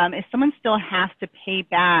asking, if someone still has to pay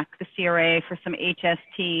back the CRA for some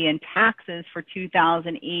HST and taxes for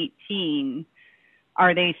 2018,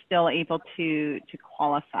 are they still able to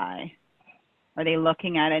qualify? Are they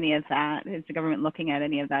looking at any of that? Is the government looking at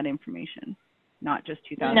any of that information? Not just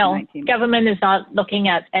 2019? No, government is not looking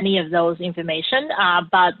at any of those information,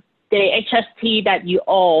 but the HST that you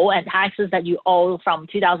owe and taxes that you owe from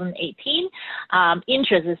 2018,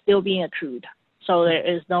 interest is still being accrued. So there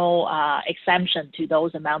is no exemption to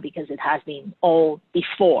those amounts because it has been owed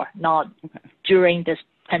before, not during this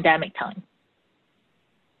pandemic time.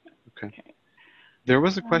 Okay. There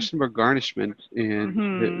was a question about garnishment,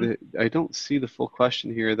 and I don't see the full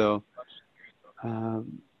question here, though.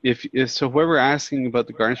 So whoever asking about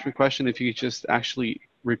the garnishment question, if you could just actually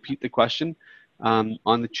repeat the question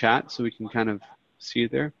on the chat so we can kind of see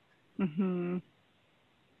it there. Can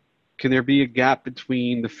there be a gap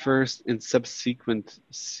between the first and subsequent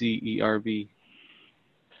CERB?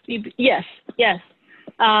 Yes.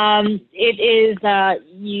 It is,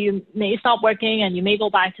 you may stop working and you may go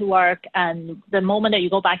back to work, and the moment that you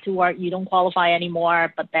go back to work, you don't qualify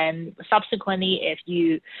anymore. But then subsequently, if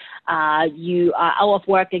you are out of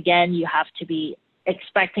work again, you have to be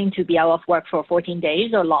expecting to be out of work for 14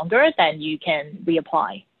 days or longer, then you can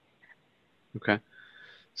reapply. Okay.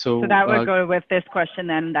 So that would go with this question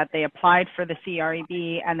then, that they applied for the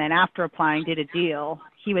CREB and then after applying did a deal.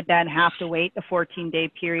 He would then have to wait the 14-day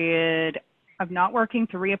period of not working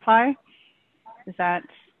to reapply? Is that?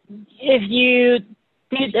 If you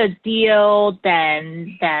did a deal,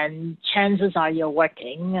 then chances are you're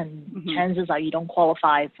working, and chances are you don't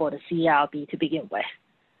qualify for the CRB to begin with.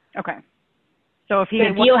 Okay. So if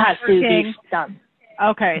the deal has to be done.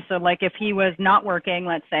 Okay, so like if he was not working,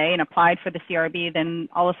 let's say, and applied for the CRB, then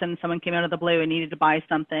all of a sudden someone came out of the blue and needed to buy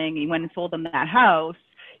something, he went and sold them that house,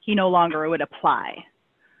 he no longer would apply.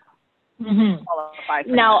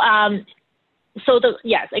 Now,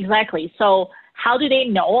 yes, exactly. So how do they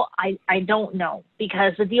know? I don't know,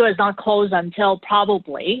 because the deal is not closed until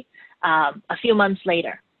probably a few months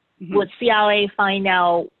later. Would CRA find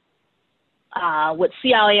out? Would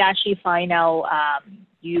CRA actually find out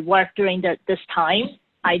you worked during this time?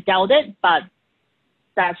 I doubt it, but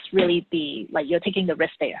that's really you're taking the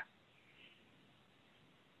risk there.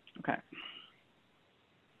 Okay.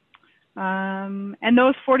 And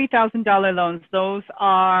those $40,000 loans, those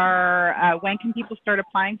are, when can people start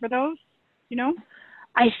applying for those? You know?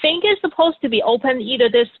 I think it's supposed to be open either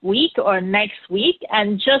this week or next week.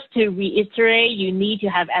 And just to reiterate, you need to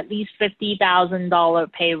have at least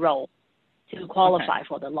 $50,000 payroll to qualify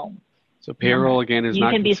for the loan. So payroll again is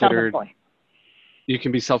not considered. You can be self-employed. You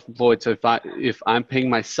can be self-employed. So if I'm paying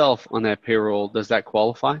myself on that payroll, does that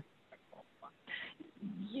qualify?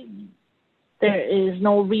 There is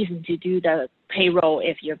no reason to do the payroll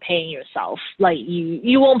if you're paying yourself. Like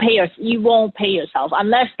you won't pay yourself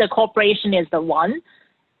unless the corporation is the one,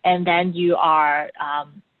 and then you are.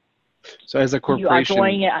 So as a corporation, you are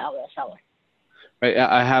drawing it out yourself. Right.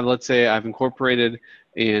 I have, let's say, I've incorporated,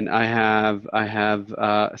 and I have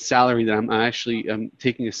a salary that I'm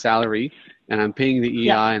taking a salary, and I'm paying the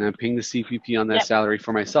EI and I'm paying the CPP on that salary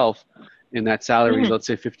for myself, and that salary is, let's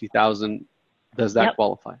say, $50,000. Does that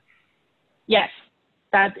qualify? Yes.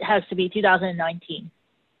 that has to be 2019.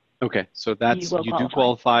 Okay, so that's, you do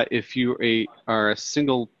qualify if you are a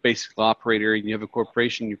single basic operator and you have a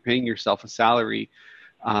corporation, you're paying yourself a salary,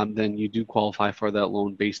 then you do qualify for that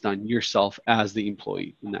loan based on yourself as the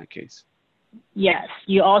employee in that case. Yes,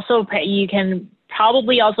 you also pay, you can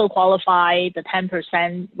probably also qualify the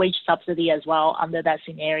 10% wage subsidy as well under that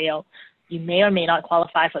scenario. You may or may not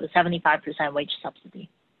qualify for the 75% wage subsidy.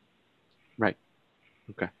 Right.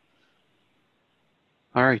 Okay.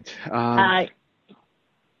 All right.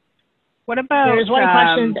 What about? There's one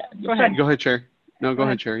question. Go ahead. Go ahead, Chair. No, go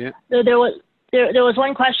ahead, Chair. Yeah. There was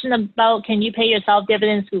one question about, can you pay yourself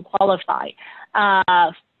dividends to qualify?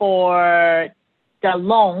 For the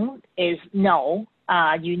loan is no.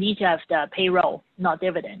 You need to have the payroll, not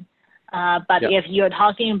dividend. But if you're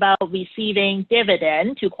talking about receiving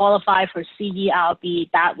dividend to qualify for CERB,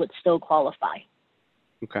 that would still qualify.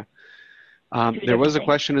 Okay. There was a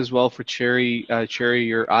question as well for Cherry. Cherry,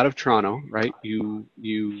 you're out of Toronto, right? Can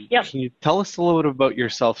you tell us a little bit about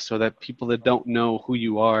yourself so that people that don't know who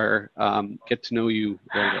you are get to know you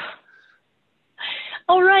a little bit?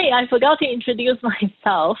 All right, I forgot to introduce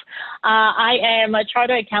myself. I am a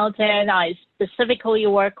chartered accountant. I specifically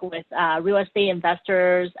work with real estate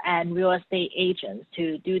investors and real estate agents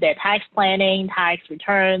to do their tax planning, tax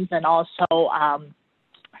returns, and also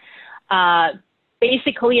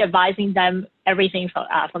basically advising them everything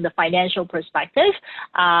from the financial perspective.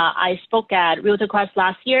 I spoke at RealtorQuest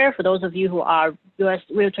last year. For those of you who are real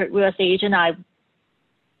estate agent, I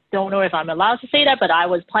don't know if I'm allowed to say that, but I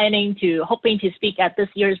was hoping to speak at this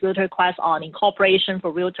year's RealtorQuest on incorporation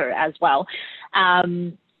for realtor as well.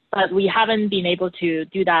 But we haven't been able to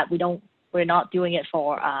do that. We're not doing it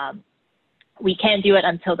we can't do it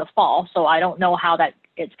until the fall. So I don't know how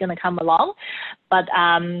it's going to come along, but,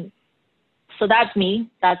 so that's me.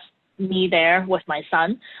 That's me there with my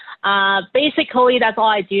son. Basically, that's all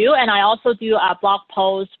I do. And I also do a blog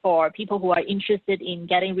post for people who are interested in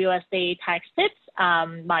getting real estate tax tips.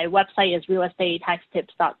 My website is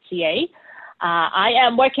realestatetextips.ca. I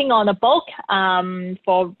am working on a book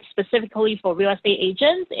specifically for real estate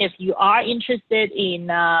agents. If you are interested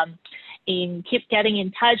in keep getting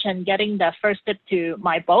in touch and getting the first tip to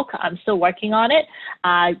my book, I'm still working on it.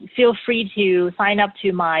 Feel free to sign up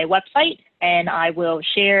to my website, and I will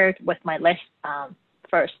share it with my list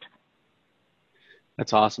first.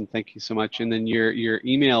 That's awesome. Thank you so much. And then your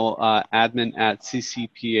email,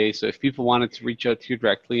 admin@ccpa. So if people wanted to reach out to you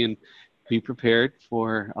directly, and be prepared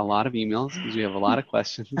for a lot of emails because we have a lot of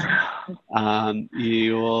questions, you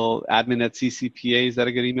will admin@ccpa. Is that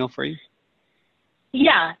a good email for you?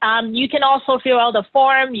 Yeah. You can also fill out the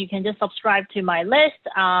form. You can just subscribe to my list.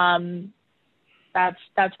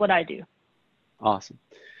 That's what I do. Awesome.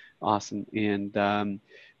 Awesome. And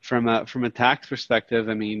from a tax perspective,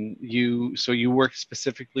 I mean, you work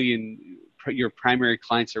specifically in your primary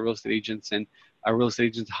clients are real estate agents, and real estate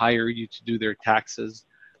agents hire you to do their taxes.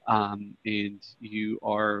 And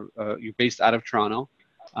you're based out of Toronto,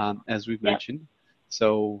 as we've mentioned.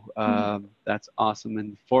 So that's awesome.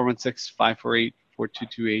 And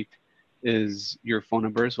 416-548-4228 is your phone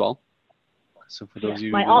number as well. So for those of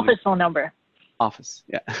you, my office phone number. Office,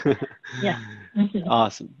 yeah. Yeah.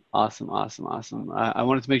 Awesome. I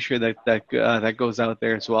wanted to make sure that goes out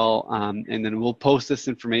there as well, and then we'll post this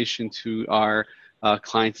information to our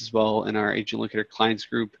clients as well in our Agent Locator clients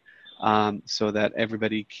group, so that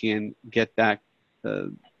everybody can get that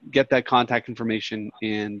contact information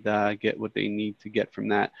and get what they need to get from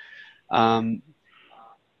that.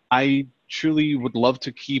 I truly would love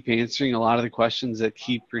to keep answering a lot of the questions that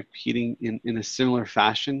keep repeating in a similar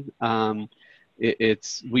fashion.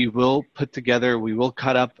 We will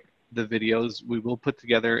cut up the videos. We will put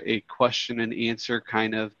together a question and answer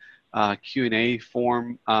kind of Q&A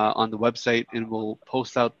form on the website, and we'll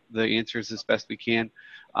post out the answers as best we can.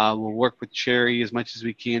 We'll work with Cherry as much as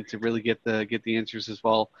we can to really get the answers as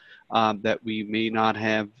well that we may not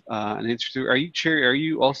have an answer to. Cherry, are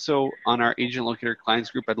you also on our Agent Locator clients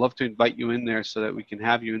group? I'd love to invite you in there so that we can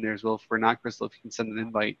have you in there as well. If we're not, Crystal, if you can send an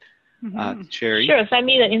invite to Cherry. Sure, send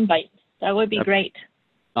me the invite. That would be great.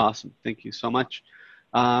 Awesome. Thank you so much.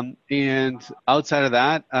 And outside of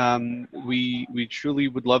that, we truly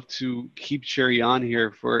would love to keep Cherry on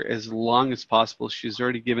here for as long as possible. She's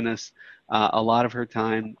already given us a lot of her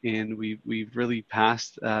time, and we've really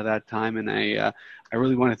passed that time. And I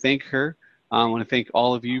really want to thank her. I want to thank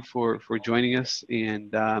all of you for joining us.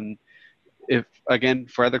 And if again,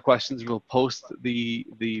 for other questions, we'll post the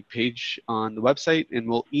page on the website, and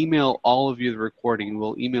we'll email all of you the recording.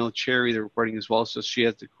 We'll email Cherry the recording as well, so she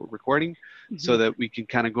has the recording, so that we can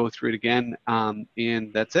kind of go through it again.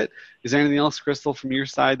 And that's it. Is there anything else, Crystal, from your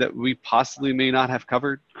side that we possibly may not have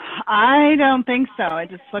covered? I don't think so. It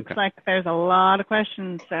just looks like there's a lot of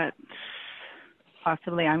questions that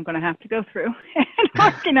possibly I'm going to have to go through and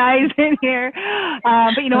organize in here.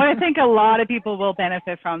 But you know what? I think a lot of people will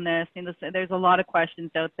benefit from this. There's a lot of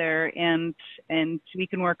questions out there, and we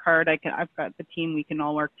can work hard. I've got the team. We can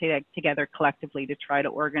all work together collectively to try to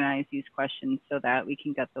organize these questions so that we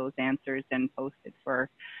can get those answers and posted for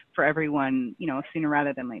everyone, sooner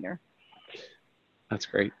rather than later. That's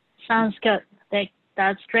great. Sounds good.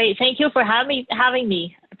 That's great. Thank you for having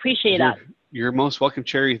me. Appreciate that. You're most welcome,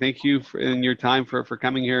 Cherry. Thank you for your time for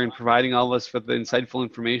coming here and providing all of us with the insightful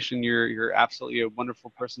information. You're absolutely a wonderful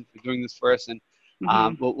person for doing this for us. And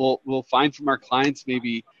we'll find from our clients,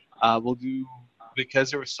 maybe we'll do,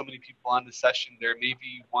 because there were so many people on the session, there may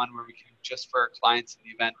be one where we can, just for our clients in the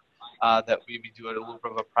event, that we maybe do a little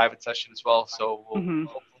bit of a private session as well. So we'll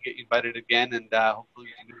hopefully get you invited again, and hopefully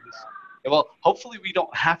we can do this. Well, hopefully we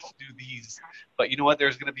don't have to do these, but you know what?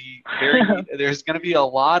 There's going to be a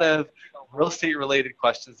lot of real estate related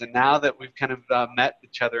questions, and now that we've kind of met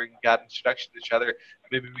each other and got introduction to each other,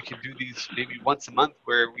 maybe we can do these maybe once a month,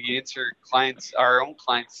 where we answer our own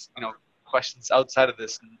clients, questions outside of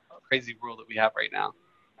this crazy world that we have right now.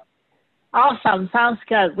 Awesome. Sounds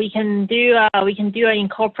good. We can do an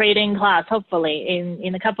incorporating class hopefully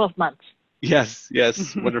in a couple of months. Yes,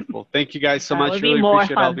 wonderful. Thank you guys so much. Really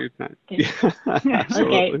appreciate all your time.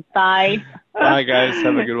 Okay, bye. Bye, guys.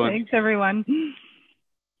 Have a good one. Thanks, everyone.